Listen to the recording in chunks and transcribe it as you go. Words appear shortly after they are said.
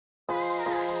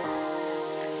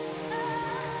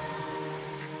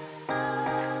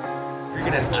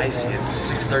drinking an icy at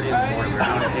 6:30 in the morning. We're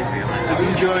doing a pay-per-view. Just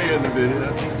enjoying it in the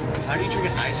video. How do you drink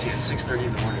an icy at 6:30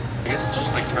 in the morning? I guess it's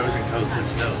just like frozen Coke, but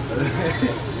still. I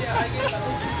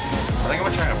think I'm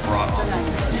gonna try a brat omelet.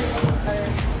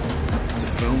 It's a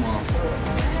foam off.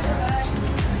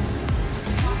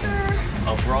 A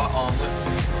brat omelet.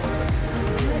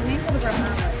 Name for the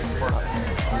brat omelet.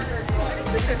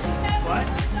 $2.50. What?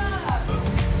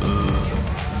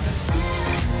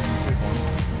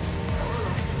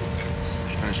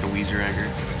 Just finished a Weezer Egger,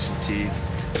 some tea.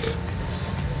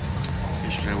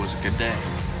 Yesterday was a good day.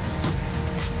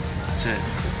 That's it.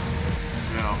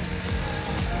 No.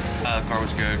 The car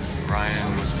was good.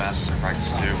 Ryan was fastest in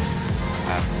practice too.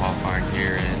 Qualifying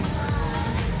here in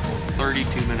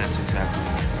 32 minutes exactly.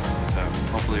 So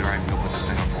hopefully Ryan can go put this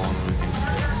thing on pole and we can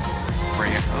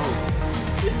bring it. Oh,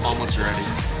 omelets are ready.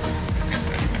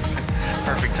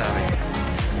 Perfect timing.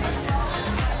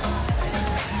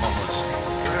 Omelets.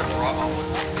 You're gonna have raw omelet.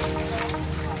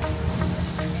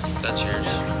 That's yours,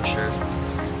 for sure.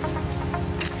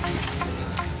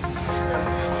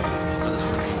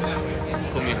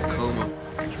 Put me in a coma.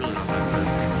 It's really not that bad.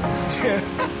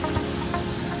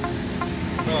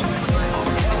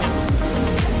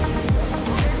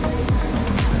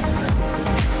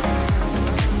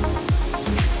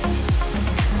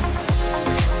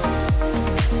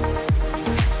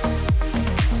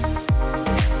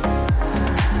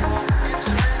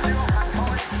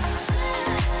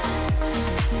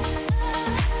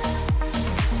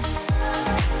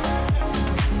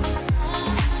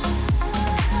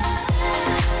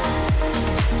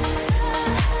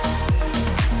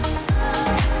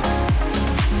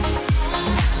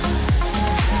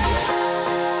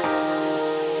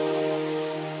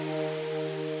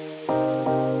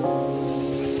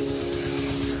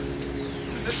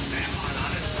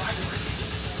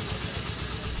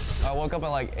 I woke up at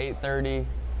like 8:30,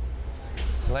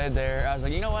 laid there. I was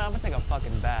like, you know what? I'm gonna take a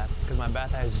fucking bath because my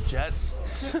bath has jets.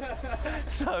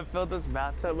 So I filled this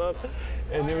bathtub up,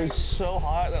 and it was so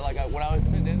hot that like when I was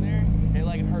sitting in there, it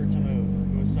like hurt to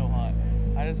move. It was so hot.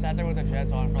 I just sat there with the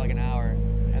jets on for like an hour,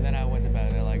 and then I went to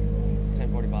bed at like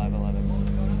 10:45, 11.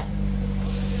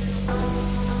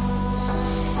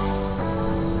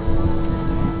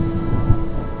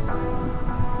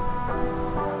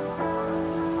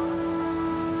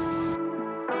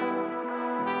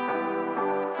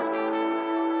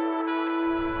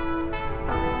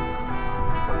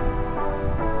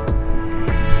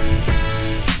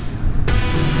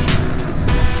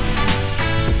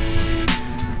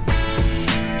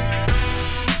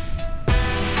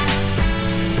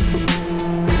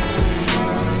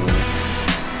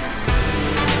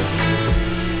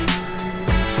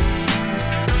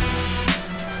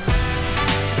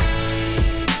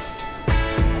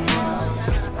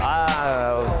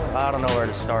 I don't know where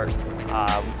to start.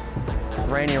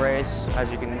 Rainy race, as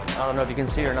you can, I don't know if you can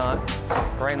see or not.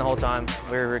 Rain the whole time.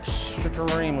 We were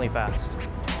extremely fast.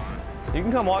 You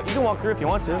can walk through if you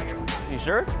want to. You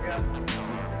sure? Yeah.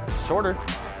 Shorter.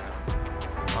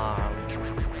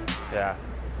 Yeah.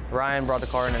 Ryan brought the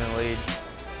car in the lead.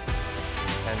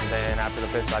 And then after the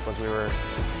pit cycles, we were,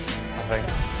 I think,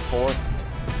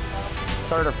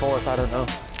 third or fourth, I don't know.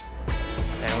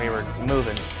 And we were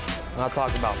moving. And I'll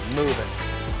talk about moving.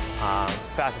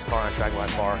 Fastest car on the track by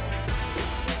far.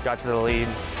 Got to the lead,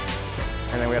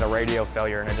 and then we had a radio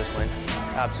failure, and it just went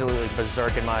absolutely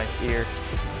berserk in my ear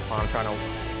while I'm trying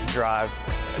to drive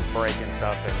and brake and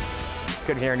stuff, and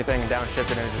couldn't hear anything, and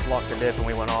downshifted, and it just locked the diff, and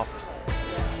we went off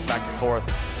back and forth.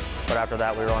 But after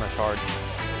that, we were on a charge.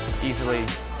 Easily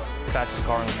fastest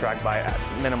car on the track by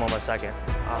at minimum a second.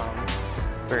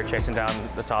 We were chasing down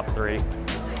the top three,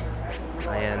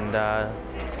 and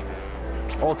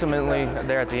ultimately,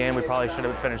 there at the end, we probably should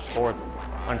have finished fourth.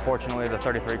 Unfortunately, the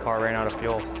 33 car ran out of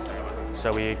fuel,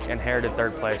 so we inherited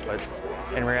third place, but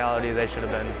in reality, they should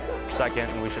have been second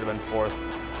and we should have been fourth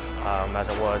as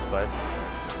it was, but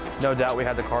no doubt we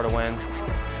had the car to win.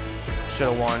 Should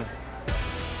have won.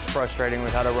 It's frustrating.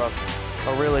 We've had a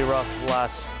really rough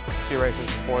last two races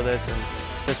before this, and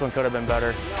this one could have been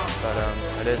better, but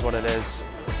it is what it is.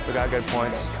 We got good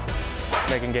points,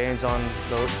 making gains on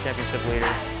the championship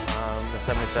leader, the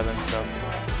 77, so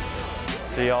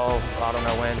see y'all, I don't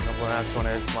know when the next one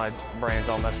is. My brain's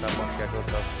all messed up on schedule,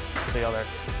 so see y'all there.